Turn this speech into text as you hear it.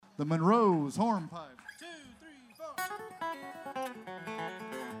the Monroe's Hornpipe. 2, 3, 4.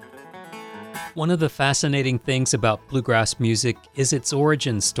 One of the fascinating things about bluegrass music is its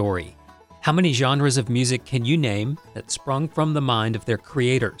origin story. How many genres of music can you name that sprung from the mind of their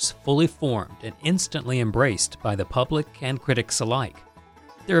creators, fully formed and instantly embraced by the public and critics alike?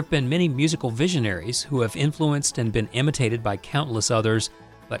 There have been many musical visionaries who have influenced and been imitated by countless others,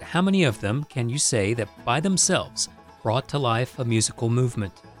 but how many of them can you say that by themselves brought to life a musical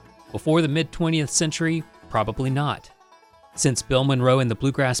movement? Before the mid-20th century, probably not. Since Bill Monroe and the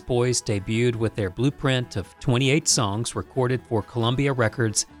Bluegrass Boys debuted with their blueprint of 28 songs recorded for Columbia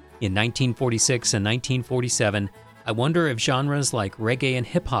Records in 1946 and 1947, I wonder if genres like reggae and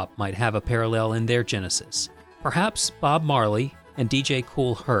hip-hop might have a parallel in their genesis. Perhaps Bob Marley and DJ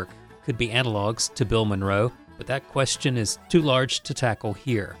Kool Herc could be analogs to Bill Monroe, but that question is too large to tackle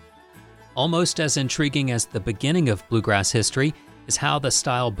here. Almost as intriguing as the beginning of bluegrass history is how the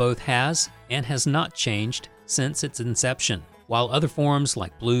style both has and has not changed since its inception. While other forms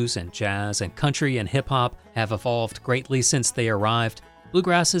like blues and jazz and country and hip-hop have evolved greatly since they arrived,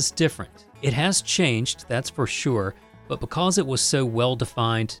 bluegrass is different. It has changed, that's for sure, but because it was so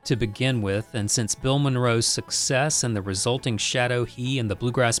well-defined to begin with, and since Bill Monroe's success and the resulting shadow he and the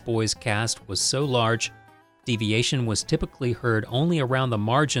Bluegrass Boys cast was so large, deviation was typically heard only around the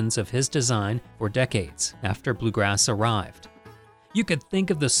margins of his design for decades after bluegrass arrived. You could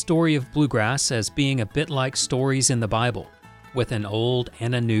think of the story of bluegrass as being a bit like stories in the Bible, with an Old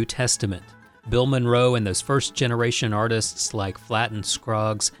and a New Testament. Bill Monroe and those first-generation artists like Flatt and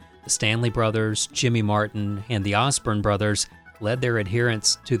Scruggs, the Stanley Brothers, Jimmy Martin, and the Osborne Brothers led their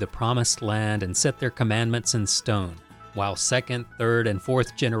adherents to the Promised Land and set their commandments in stone, while second, third, and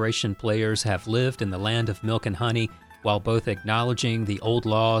fourth-generation players have lived in the land of milk and honey while both acknowledging the old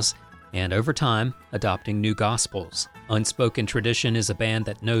laws and, over time, adopting new gospels. Unspoken Tradition is a band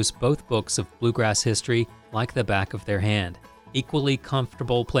that knows both books of bluegrass history like the back of their hand, equally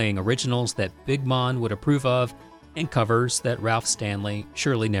comfortable playing originals that Big Mon would approve of and covers that Ralph Stanley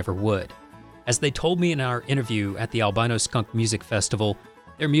surely never would. As they told me in our interview at the Albino Skunk Music Festival,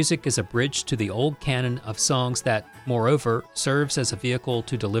 their music is a bridge to the old canon of songs that, moreover, serves as a vehicle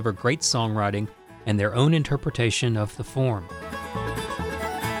to deliver great songwriting and their own interpretation of the form.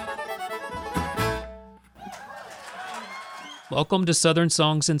 Welcome to Southern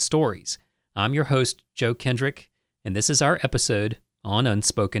Songs and Stories. I'm your host, Joe Kendrick, and this is our episode on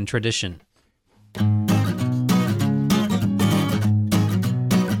Unspoken Tradition.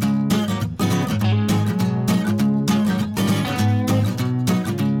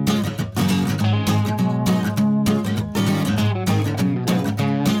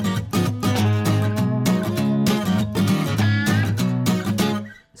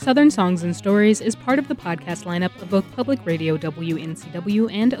 Southern Songs and Stories is part of the podcast lineup of both Public Radio WNCW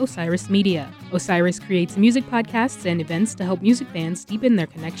and Osiris Media. Osiris creates music podcasts and events to help music fans deepen their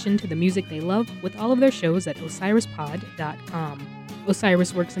connection to the music they love with all of their shows at osirispod.com.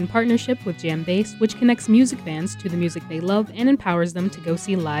 Osiris works in partnership with Jam Bass, which connects music fans to the music they love and empowers them to go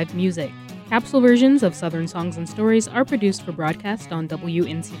see live music. Capsule versions of Southern Songs and Stories are produced for broadcast on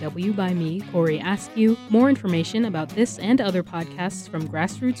WNCW by me, Corey Askew. More information about this and other podcasts from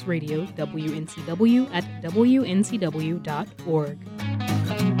Grassroots Radio WNCW at wncw.org.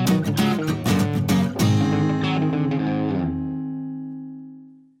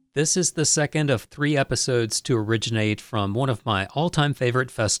 This is the second of 3 episodes to originate from one of my all-time favorite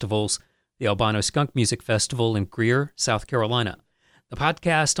festivals, the Albino Skunk Music Festival in Greer, South Carolina. The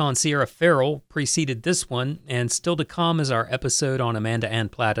podcast on Sierra Farrell preceded this one, and still to come is our episode on Amanda Ann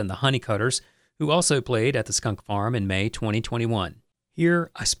Platt and the Honeycutters, who also played at the Skunk Farm in May 2021.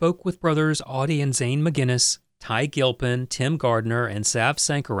 Here, I spoke with brothers Audie and Zane McGinnis, Ty Gilpin, Tim Gardner, and Sav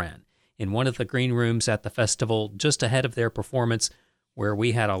Sankaran in one of the green rooms at the festival just ahead of their performance, where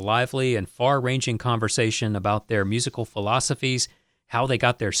we had a lively and far-ranging conversation about their musical philosophies, how they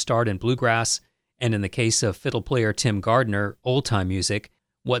got their start in bluegrass, and in the case of fiddle player Tim Gardner, old-time music,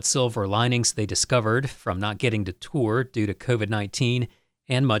 what silver linings they discovered from not getting to tour due to COVID-19,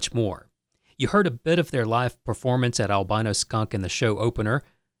 and much more. You heard a bit of their live performance at Albino Skunk in the show opener,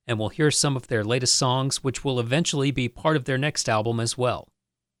 and we'll hear some of their latest songs, which will eventually be part of their next album as well.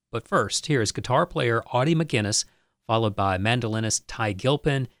 But first, here is guitar player Audie McGinnis, followed by mandolinist Ty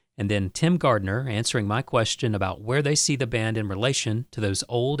Gilpin, and then Tim Gardner answering my question about where they see the band in relation to those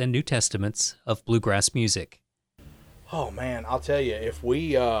Old and New Testaments of bluegrass music. Oh man, I'll tell you, if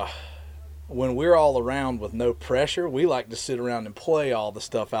we, when we're all around with no pressure, we like to sit around and play all the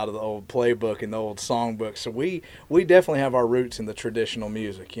stuff out of the old playbook and the old songbook. So we definitely have our roots in the traditional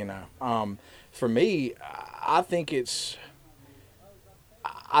music, you know. For me, I think it's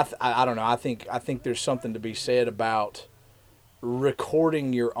I don't know. I think there's something to be said about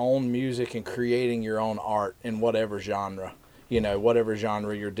recording your own music and creating your own art in whatever genre, whatever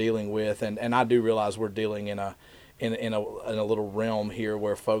genre you're dealing with. And I do realize we're dealing in a little realm here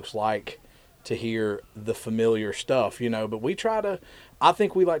where folks like to hear the familiar stuff, but I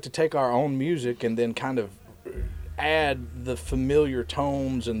think we like to take our own music and then kind of add the familiar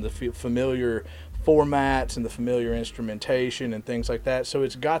tones and the familiar formats and the familiar instrumentation and things like that. So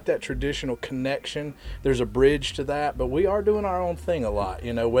it's got that traditional connection. There's a bridge to that, but we are doing our own thing a lot,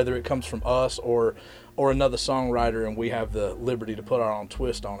 whether it comes from us or another songwriter, and we have the liberty to put our own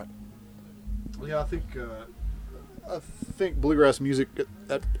twist on it. Yeah, I think bluegrass music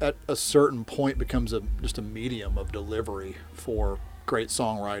at a certain point becomes just a medium of delivery for great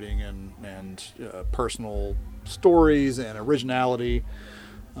songwriting and personal stories and originality.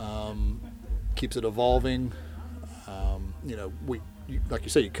 Keeps it evolving. Like you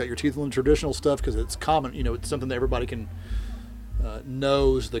say, you cut your teeth on the traditional stuff because it's common. It's something that everybody can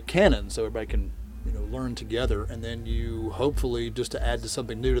knows the canon, so everybody can learn together. And then you hopefully just to add to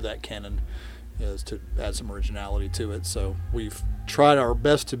something new to that canon is to add some originality to it. So we've tried our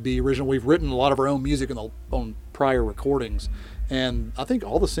best to be original. We've written a lot of our own music on prior recordings, and I think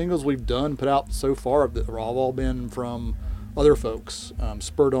all the singles we've put out so far have all been from other folks,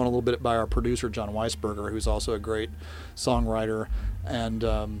 spurred on a little bit by our producer John Weisberger, who's also a great songwriter. And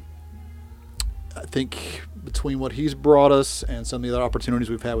I think between what he's brought us and some of the other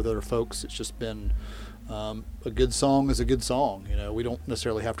opportunities we've had with other folks, it's just been a good song is a good song. We don't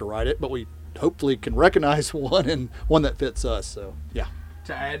necessarily have to write it, but we hopefully can recognize one and one that fits us. So yeah.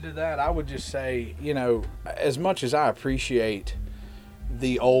 To add to that, I would just say, as much as I appreciate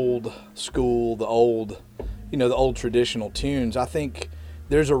the old school, the old traditional tunes, I think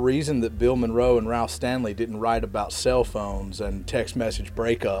there's a reason that Bill Monroe and Ralph Stanley didn't write about cell phones and text message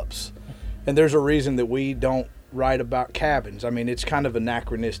breakups. And there's a reason that we don't write about cabins. I mean, it's kind of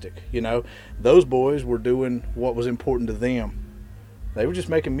anachronistic, Those boys were doing what was important to them. They were just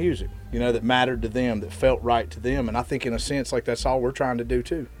making music, that mattered to them, that felt right to them. And I think in a sense, like, that's all we're trying to do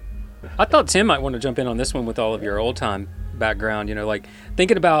too. I thought Tim might want to jump in on this one with all of your old time background, like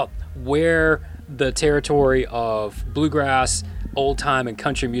thinking about where the territory of bluegrass, old time, and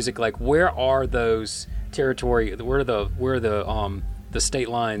country music, like where are those territory? Where are the state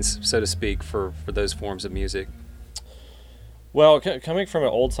lines, so to speak, for those forms of music? Well, coming from an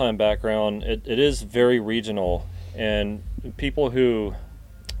old time background, it is very regional, and people who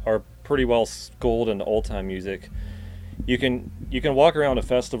are pretty well schooled in old time music, you can walk around a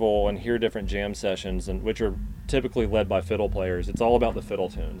festival and hear different jam sessions, and which are typically led by fiddle players. It's all about the fiddle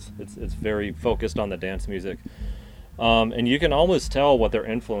tunes. It's very focused on the dance music, and you can almost tell what their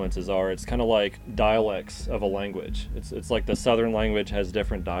influences are. It's kind of like dialects of a language. It's like the southern language has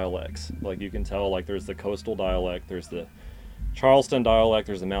different dialects. Like you can tell, like there's the coastal dialect, there's the Charleston dialect,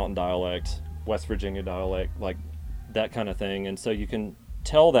 there's the mountain dialect, West Virginia dialect, like that kind of thing. And so you can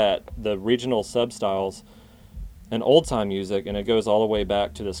tell that the regional substyles in old time music, and it goes all the way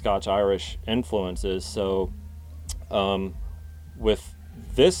back to the Scotch-Irish influences. So with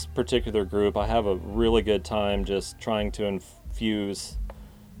this particular group, I have a really good time just trying to infuse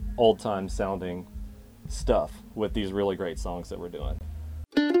old time sounding stuff with these really great songs that we're doing.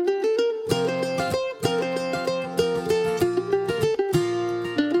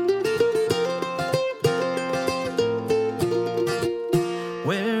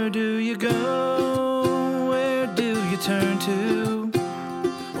 Where do you go? Where do you turn to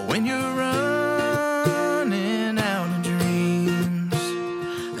when you're running out of dreams?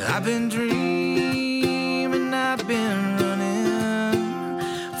 I've been dreaming, I've been running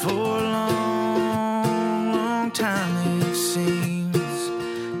for a long, long time, it seems.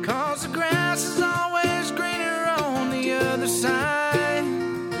 'Cause the grass is always greener on the other side.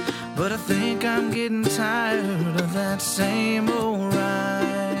 But I think I'm getting tired of that same old ride.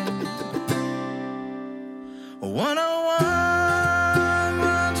 101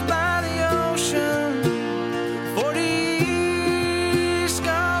 runs by the ocean, 40 east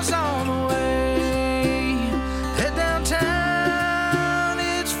goes all the way. Head downtown,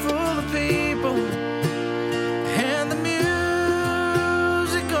 it's full of people, and the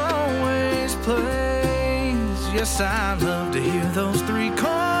music always plays. Yes, I love to hear those three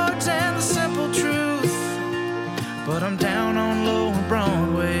chords and the simple truth. But I'm down on Lower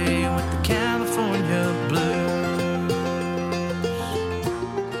Broadway with the California blues.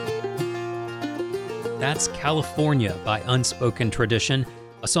 That's California by Unspoken Tradition,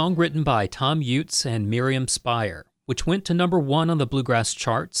 a song written by Tom Utes and Miriam Spire, which went to number 1 on the bluegrass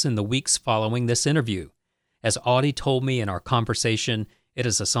charts in the weeks following this interview. As Audie told me in our conversation, It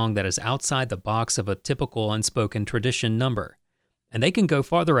is a song that is outside the box of a typical unspoken tradition number. And they can go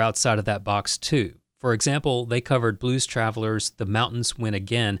farther outside of that box too. For example, they covered Blues Travelers' The Mountains Win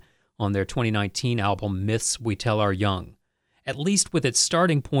Again on their 2019 album Myths We Tell Our Young. At least with its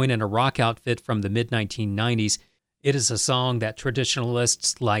starting point in a rock outfit from the mid-1990s, it is a song that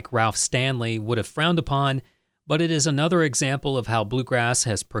traditionalists like Ralph Stanley would have frowned upon, but it is another example of how bluegrass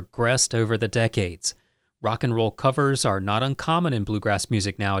has progressed over the decades. Rock and roll covers are not uncommon in bluegrass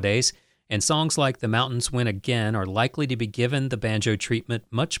music nowadays, and songs like The Mountains Win Again are likely to be given the banjo treatment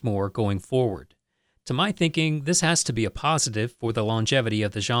much more going forward. To my thinking, this has to be a positive for the longevity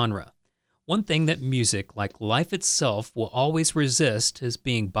of the genre. One thing that music, like life itself, will always resist is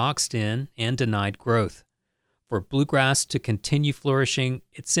being boxed in and denied growth. For bluegrass to continue flourishing,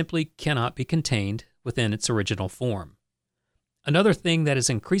 it simply cannot be contained within its original form. Another thing that is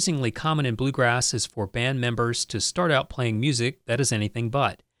increasingly common in bluegrass is for band members to start out playing music that is anything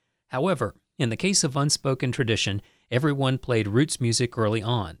but. However, in the case of Unspoken Tradition, everyone played roots music early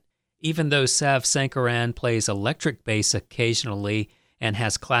on. Even though Sav Sankaran plays electric bass occasionally and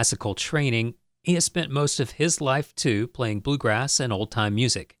has classical training, he has spent most of his life too playing bluegrass and old-time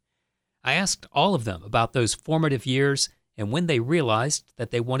music. I asked all of them about those formative years and when they realized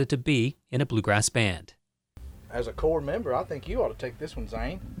that they wanted to be in a bluegrass band. As a core member, I think you ought to take this one,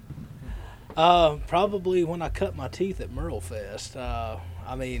 Zane. Probably when I cut my teeth at Merle Fest. I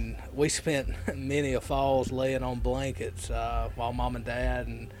mean, we spent many a falls laying on blankets while Mom and Dad,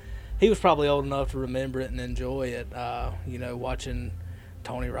 and he was probably old enough to remember it and enjoy it, watching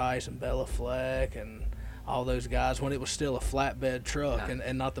Tony Rice and Bella Fleck and all those guys when it was still a flatbed truck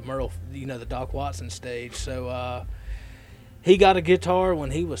and not the Merle, the Doc Watson stage. So he got a guitar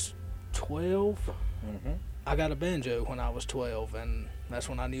when he was 12. Mm-hmm. I got a banjo when I was 12, and that's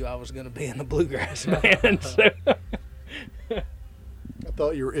when I knew I was going to be in the bluegrass band. So. I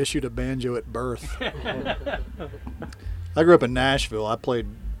thought you were issued a banjo at birth. I grew up in Nashville. I played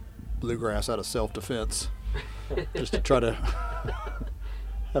bluegrass out of self-defense just to try to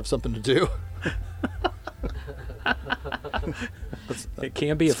have something to do. It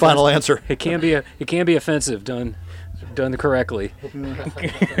can be a final answer. It can be offensive done correctly.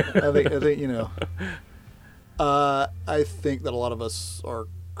 I think that a lot of us are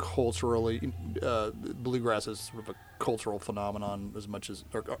culturally bluegrass is sort of a cultural phenomenon as much as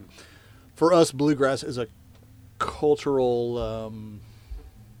for us bluegrass is a cultural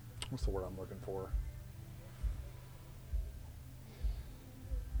what's the word I'm looking for?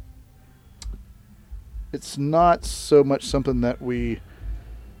 It's not so much something that we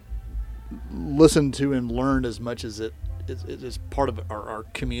listen to and learn as much as it is part of our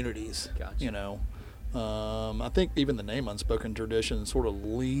communities. Gotcha. I think even the name Unspoken Tradition sort of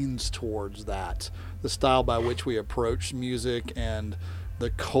leans towards that. The style by which we approach music and the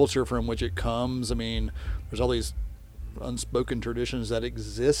culture from which it comes. I mean, there's all these unspoken traditions that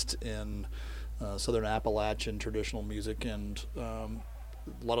exist in Southern Appalachian traditional music, and a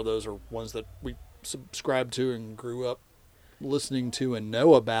lot of those are ones that we subscribe to and grew up listening to and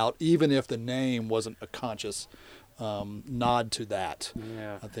know about, even if the name wasn't a conscious nod to that.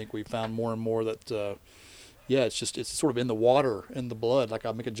 Yeah. I think we found more and more that it's sort of in the water, in the blood. Like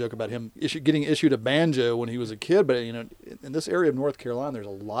I make a joke about him getting issued a banjo when he was a kid, but in this area of North Carolina, there's a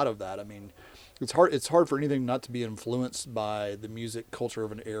lot of that. I mean, it's hard for anything not to be influenced by the music culture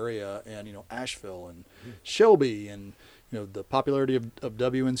of an area, and Asheville and Shelby and the popularity of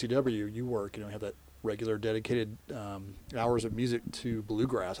WNCW. You work, have that regular dedicated hours of music to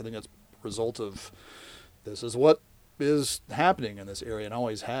bluegrass. I think that's a result of this is what is happening in this area and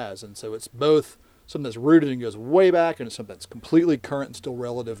always has. And so it's both something that's rooted and goes way back, and it's something that's completely current and still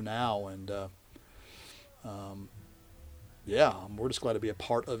relative now. And we're just glad to be a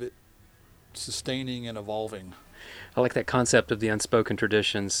part of it, sustaining and evolving. I like that concept of the unspoken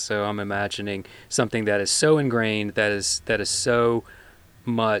traditions. So I'm imagining something that is so ingrained, that is so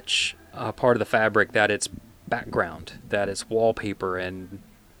much part of the fabric that it's background, that it's wallpaper, and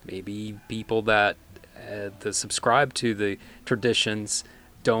maybe people that subscribe to the traditions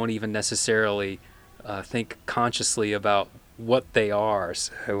don't even necessarily think consciously about what they are.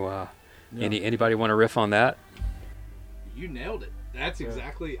 So anybody want to riff on that? You nailed it. That's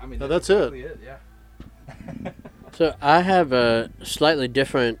exactly. I mean, that's exactly it. Yeah. So I have a slightly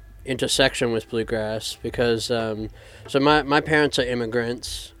different intersection with bluegrass because so my parents are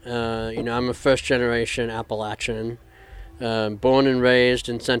immigrants. I'm a first generation Appalachian, born and raised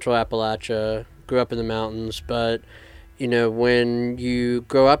in Central Appalachia, grew up in the mountains. But when you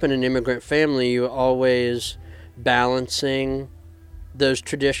grow up in an immigrant family, you're always balancing those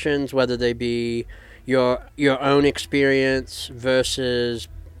traditions, whether they be your own experience versus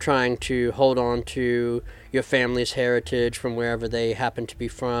trying to hold on to your family's heritage from wherever they happen to be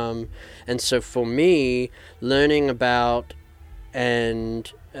from. And so for me, learning about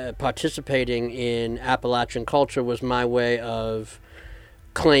and participating in Appalachian culture was my way of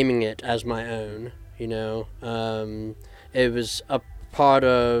claiming it as my own. It was a part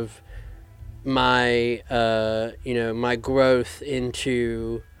of my my growth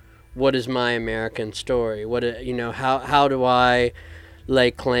into what is my American story. How do I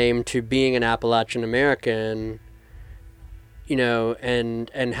lay claim to being an Appalachian American,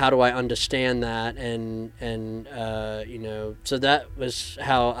 and how do I understand that, and so that was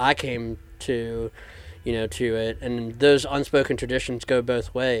how I came to to it. And those unspoken traditions go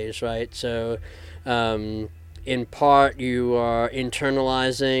both ways, right? So in part you are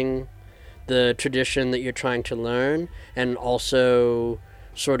internalizing the tradition that you're trying to learn, and also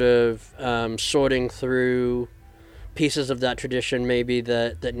sort of sorting through pieces of that tradition maybe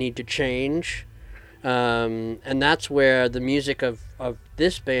that need to change. And that's where the music of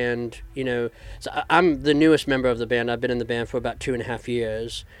this band, so I'm the newest member of the band. I've been in the band for about 2.5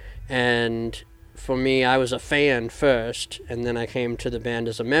 years. And for me, I was a fan first, and then I came to the band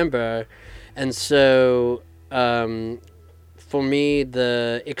as a member. And so for me,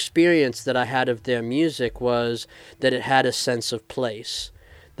 the experience that I had of their music was that it had a sense of place,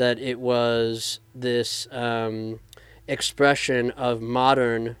 that it was this expression of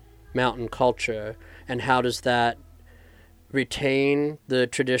modern mountain culture, and how does that retain the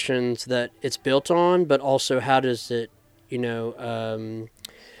traditions that it's built on, but also how does it,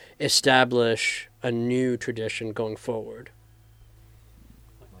 establish a new tradition going forward.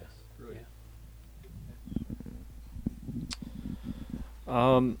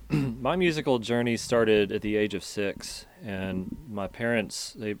 My musical journey started at the age of 6, and my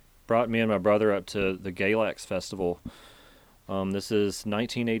parents, they brought me and my brother up to the Galax Festival. This is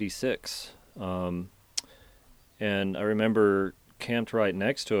 1986. And I remember camped right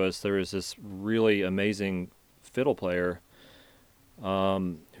next to us, there was this really amazing fiddle player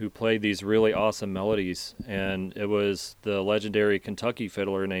who played these really awesome melodies. And it was the legendary Kentucky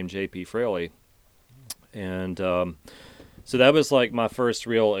fiddler named J.P. Fraley. And so that was like my first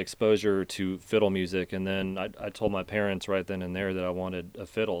real exposure to fiddle music. And then I told my parents right then and there that I wanted a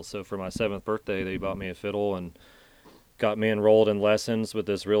fiddle. So for my 7th birthday, they bought me a fiddle and got me enrolled in lessons with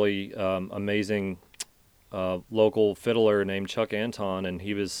this really amazing local fiddler named Chuck Anton. And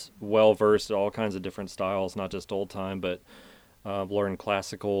he was well versed at all kinds of different styles, not just old time, but learned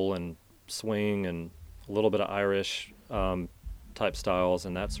classical and swing and a little bit of Irish type styles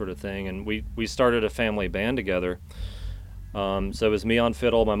and that sort of thing. And we started a family band together. So it was me on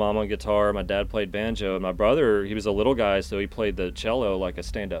fiddle, my mom on guitar, my dad played banjo, and my brother, he was a little guy, so he played the cello like a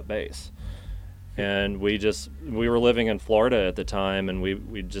stand-up bass. And we were living in Florida at the time, and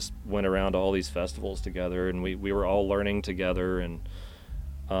we just went around to all these festivals together, and we were all learning together and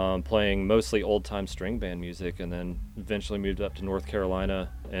playing mostly old-time string band music, and then eventually moved up to North Carolina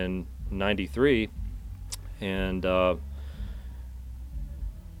in 93, and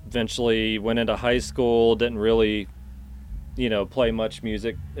eventually went into high school, didn't really play much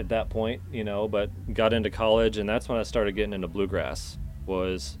music at that point, but got into college, and that's when I started getting into bluegrass,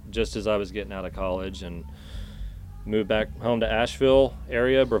 was just as I was getting out of college, and moved back home to Asheville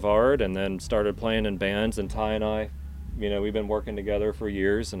area, Brevard, and then started playing in bands. And Ty and I, we've been working together for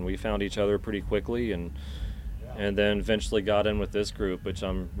years, and we found each other pretty quickly, and then eventually got in with this group, which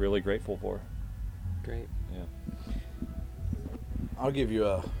I'm really grateful for. Great. Yeah. I'll give you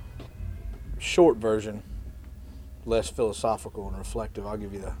a short version, less philosophical and reflective. I'll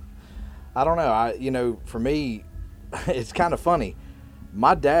give you I don't know, for me, it's kind of funny.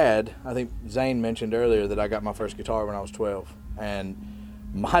 My dad, I think Zane mentioned earlier that I got my first guitar when I was 12, and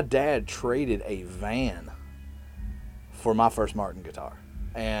my dad traded a van for my first Martin guitar.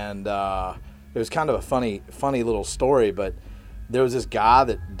 And it was kind of a funny little story, but there was this guy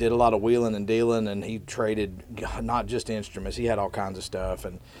that did a lot of wheeling and dealing, and he traded not just instruments, he had all kinds of stuff.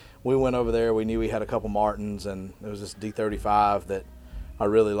 And we went over there, we knew he had a couple Martins, and there was this D35 that I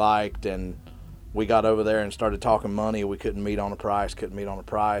really liked, and we got over there and started talking money. We couldn't meet on a price.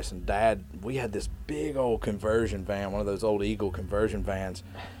 And Dad, we had this big old conversion van, one of those old Eagle conversion vans.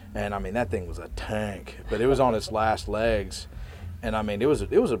 And, that thing was a tank. But it was on its last legs. And, it was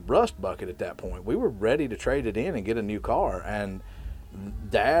a rust bucket at that point. We were ready to trade it in and get a new car. And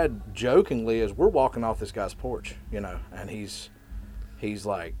Dad, jokingly, as we're walking off this guy's porch, and he's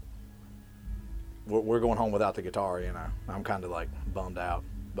like, we're going home without the guitar, I'm kind of, bummed out.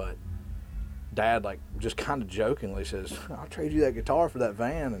 But Dad, just kind of jokingly says, I'll trade you that guitar for that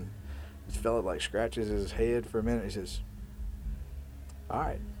van. And This fella like scratches his head for a minute. He says, "All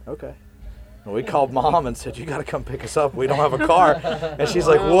right, okay." And we called Mom and said, "You got to come pick us up. We don't have a car." And she's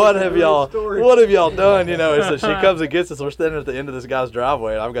like, "What have y'all done?" You know. And so she comes and gets us. We're standing at the end of this guy's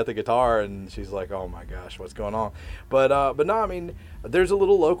driveway, and I've got the guitar, and she's like, "Oh my gosh, what's going on?" But no, I mean, there's a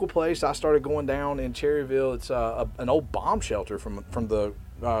little local place I started going down in Cherryville. It's an old bomb shelter from the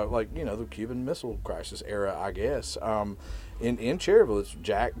the Cuban Missile Crisis era, I guess. In Cherryville, it's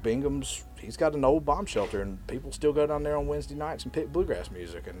Jack Bingham's. He's got an old bomb shelter, and people still go down there on Wednesday nights and pick bluegrass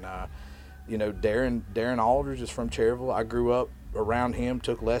music. And Darren Aldridge is from Cherryville. I grew up around him,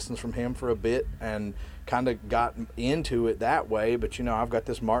 took lessons from him for a bit, and kind of got into it that way. But I've got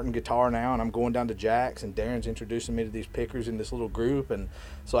this Martin guitar now, and I'm going down to Jack's, and Darren's introducing me to these pickers in this little group, and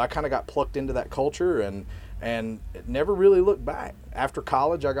so I kind of got plucked into that culture, and it never really looked back. After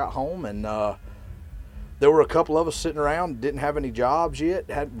college, I got home, and there were a couple of us sitting around, didn't have any jobs yet.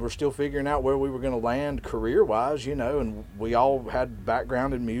 We're still figuring out where we were going to land career-wise, and we all had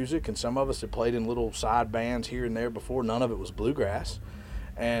background in music, and some of us had played in little side bands here and there before. None of it was bluegrass.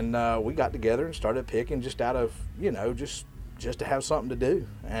 And we got together and started picking just out of, just to have something to do.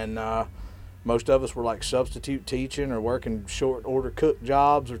 And most of us were like substitute teaching or working short order cook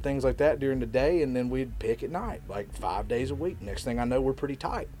jobs or things like that during the day, and then we'd pick at night, like 5 days a week. Next thing I know, we're pretty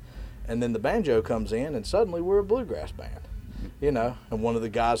tight. And then the banjo comes in, and suddenly we're a bluegrass band, And one of the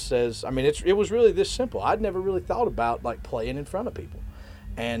guys says, it was really this simple. I'd never really thought about like playing in front of people.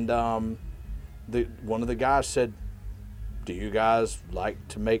 And one of the guys said, "Do you guys like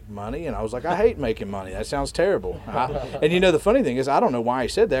to make money?" And I was like, "I hate making money. That sounds terrible." And the funny thing is, I don't know why he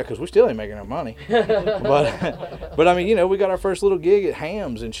said that, because we still ain't making no money. But we got our first little gig at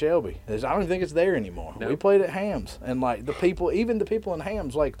Hams in Shelby. I don't even think it's there anymore. Nope. We played at Hams, and like even the people in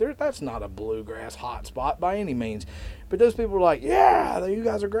Hams, like that's not a bluegrass hot spot by any means. But those people were like, "Yeah, you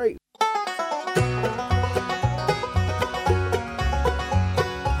guys are great."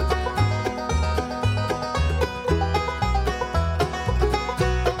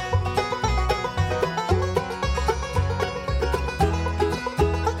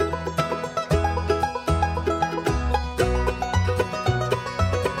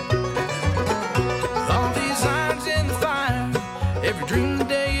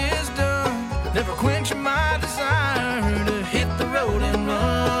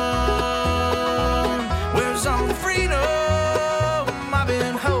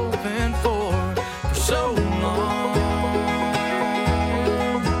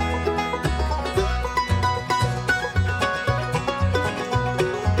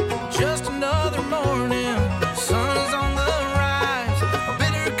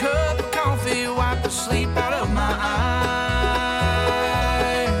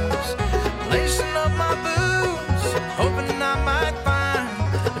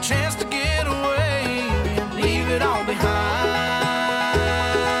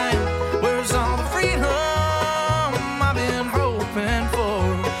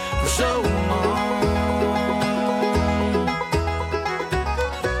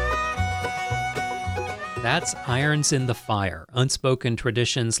 That's Irons in the Fire, Unspoken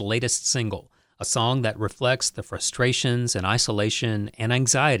Tradition's latest single, a song that reflects the frustrations and isolation and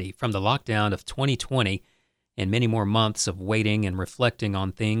anxiety from the lockdown of 2020 and many more months of waiting and reflecting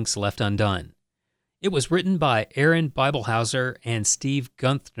on things left undone. It was written by Aaron Bibelhauser and Steve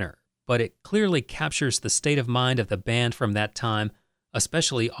Gunthner, but it clearly captures the state of mind of the band from that time,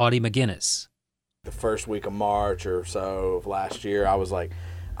 especially Audie McGinnis. The first week of March or so of last year, I was like,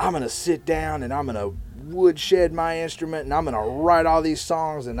 I'm going to sit down and I'm going to woodshed my instrument and I'm going to write all these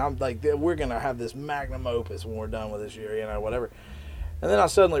songs, and I'm like, we're going to have this magnum opus when we're done with this year, whatever. And then I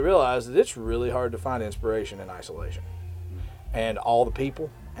suddenly realized that it's really hard to find inspiration in isolation. And all the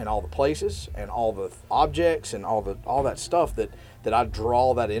people and all the places and all the objects and all that stuff that I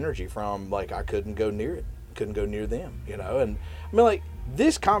draw that energy from, like I couldn't go near it, couldn't go near them, And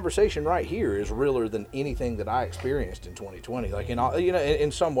this conversation right here is realer than anything that I experienced in 2020, like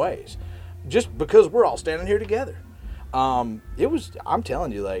in some ways, just because we're all standing here together. I'm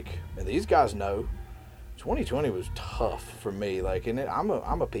telling you, like, and these guys know, 2020 was tough for me. Like, and I'm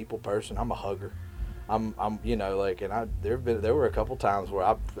a people person. I'm a hugger. And there were a couple times where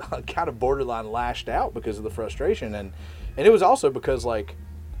I kind of borderline lashed out because of the frustration, and it was also because, like,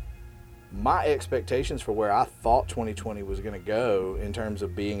 my expectations for where I thought 2020 was going to go in terms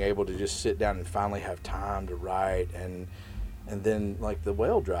of being able to just sit down and finally have time to write, and then, like, the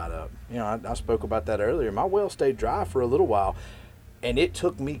well dried up. I spoke about that earlier. My well stayed dry for a little while, and it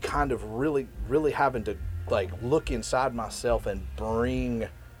took me kind of really, really having to, like, look inside myself and bring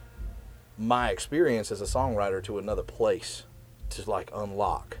my experience as a songwriter to another place to, like,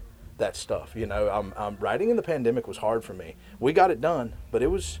 unlock that stuff. You know, writing in the pandemic was hard for me. We got it done, but it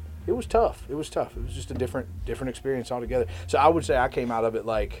was tough. It was tough. It was just a different experience altogether. So I would say I came out of it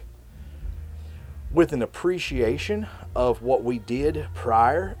like with an appreciation of what we did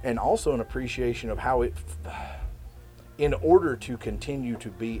prior, and also an appreciation of how it, in order to continue to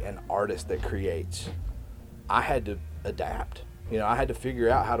be an artist that creates, I had to adapt. You know, I had to figure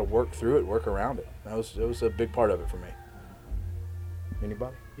out how to work through it, work around it. It was a big part of it for me.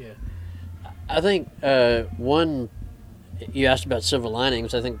 Anybody? Yeah. I think you asked about silver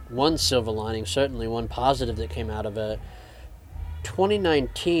linings. I think one silver lining, certainly one positive that came out of it,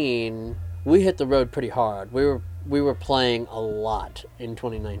 2019, we hit the road pretty hard. We were playing a lot in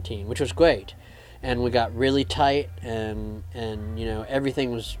 2019, which was great. And we got really tight, and you know,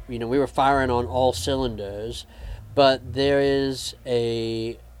 everything was, you know, we were firing on all cylinders. But there is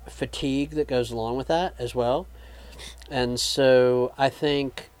a fatigue that goes along with that as well. And so I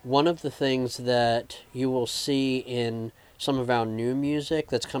think one of the things that you will see in some of our new music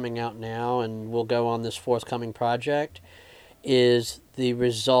that's coming out now and will go on this forthcoming project is the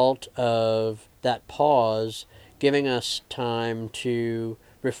result of that pause, giving us time to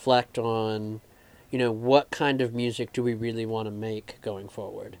reflect on, you know, what kind of music do we really want to make going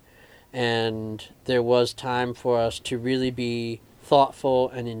forward. And there was time for us to really be thoughtful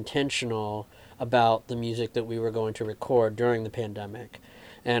and intentional about the music that we were going to record during the pandemic.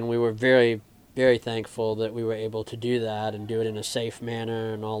 And we were very, very thankful that we were able to do that and do it in a safe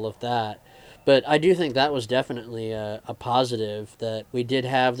manner and all of that. But I do think that was definitely a positive, that we did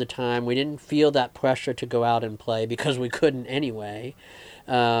have the time. We didn't feel that pressure to go out and play because we couldn't anyway.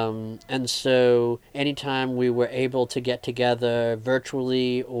 And so anytime we were able to get together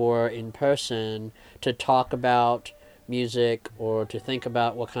virtually or in person to talk about music or to think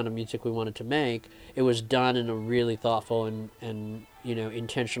about what kind of music we wanted to make, it was done in a really thoughtful and you know,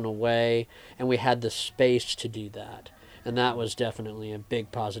 intentional way, and we had the space to do that. And that was definitely a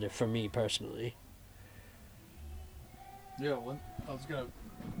big positive for me personally. Yeah, I was going to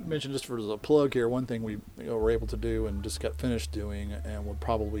mention, just for as a plug here, one thing we were able to do and just got finished doing and will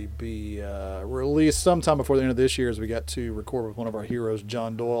probably be released sometime before the end of this year, is we got to record with one of our heroes,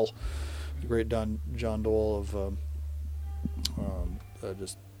 John Doyle, the great John Doyle of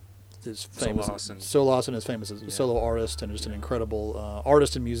just his famous Soul Austin is famous as a solo artist and just an incredible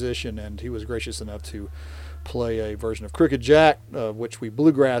artist and musician, and he was gracious enough to play a version of Crooked Jack, which we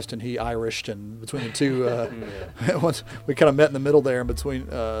bluegrassed and he Irished, and between the two, once we kind of met in the middle there, and between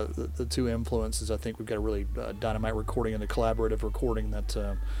the two influences, I think we've got a really dynamite recording and a collaborative recording that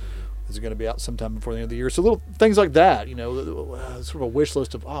is going to be out sometime before the end of the year. So little things like that, you know, sort of a wish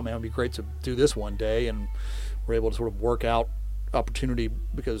list of, oh man, it'd be great to do this one day, and we're able to sort of work out opportunity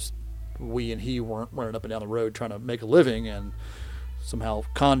because we and he weren't running up and down the road trying to make a living, and somehow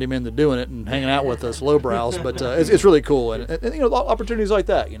conned him into doing it and hanging out with us lowbrows. But it's really cool, and you know, opportunities like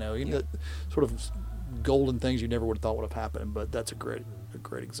that, you know, sort of golden things you never would have thought would have happened. But that's a great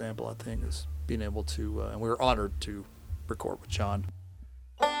example, I think, is being able to, and we were honored to record with John.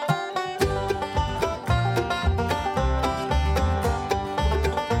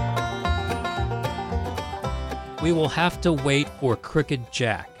 We will have to wait for Crooked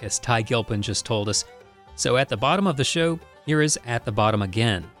Jack, as Ty Gilpin just told us. So at the bottom of the show, here is At the Bottom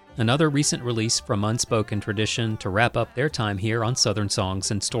Again, another recent release from Unspoken Tradition to wrap up their time here on Southern Songs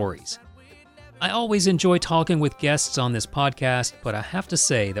and Stories. I always enjoy talking with guests on this podcast, but I have to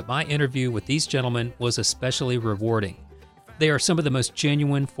say that my interview with these gentlemen was especially rewarding. They are some of the most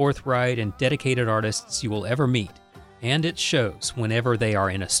genuine, forthright, and dedicated artists you will ever meet, and it shows whenever they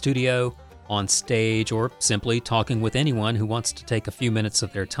are in a studio, on stage, or simply talking with anyone who wants to take a few minutes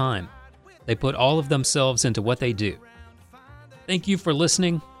of their time. They put all of themselves into what they do. Thank you for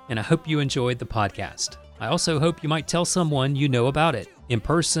listening, and I hope you enjoyed the podcast. I also hope you might tell someone you know about it, in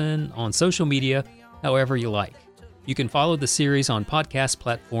person, on social media, however you like. You can follow the series on podcast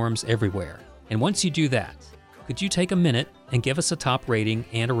platforms everywhere. And once you do that, could you take a minute and give us a top rating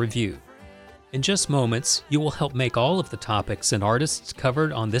and a review? In just moments, you will help make all of the topics and artists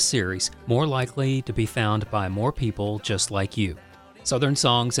covered on this series more likely to be found by more people just like you. Southern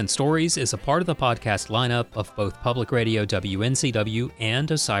Songs and Stories is a part of the podcast lineup of both Public Radio WNCW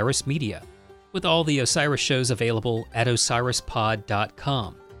and Osiris Media, with all the Osiris shows available at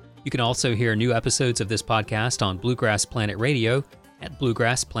osirispod.com. You can also hear new episodes of this podcast on Bluegrass Planet Radio at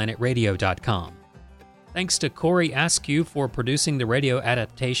bluegrassplanetradio.com. Thanks to Corey Askew for producing the radio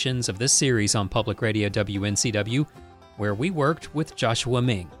adaptations of this series on Public Radio WNCW, where we worked with Joshua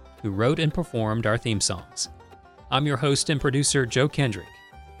Ming, who wrote and performed our theme songs. I'm your host and producer, Joe Kendrick,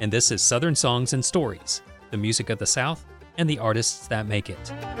 and this is Southern Songs and Stories, the music of the South and the artists that make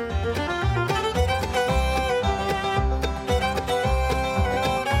it.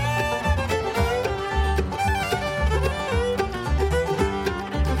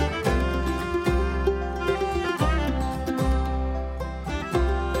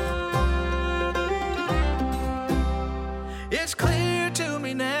 It's clear to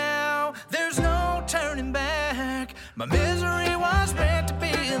me now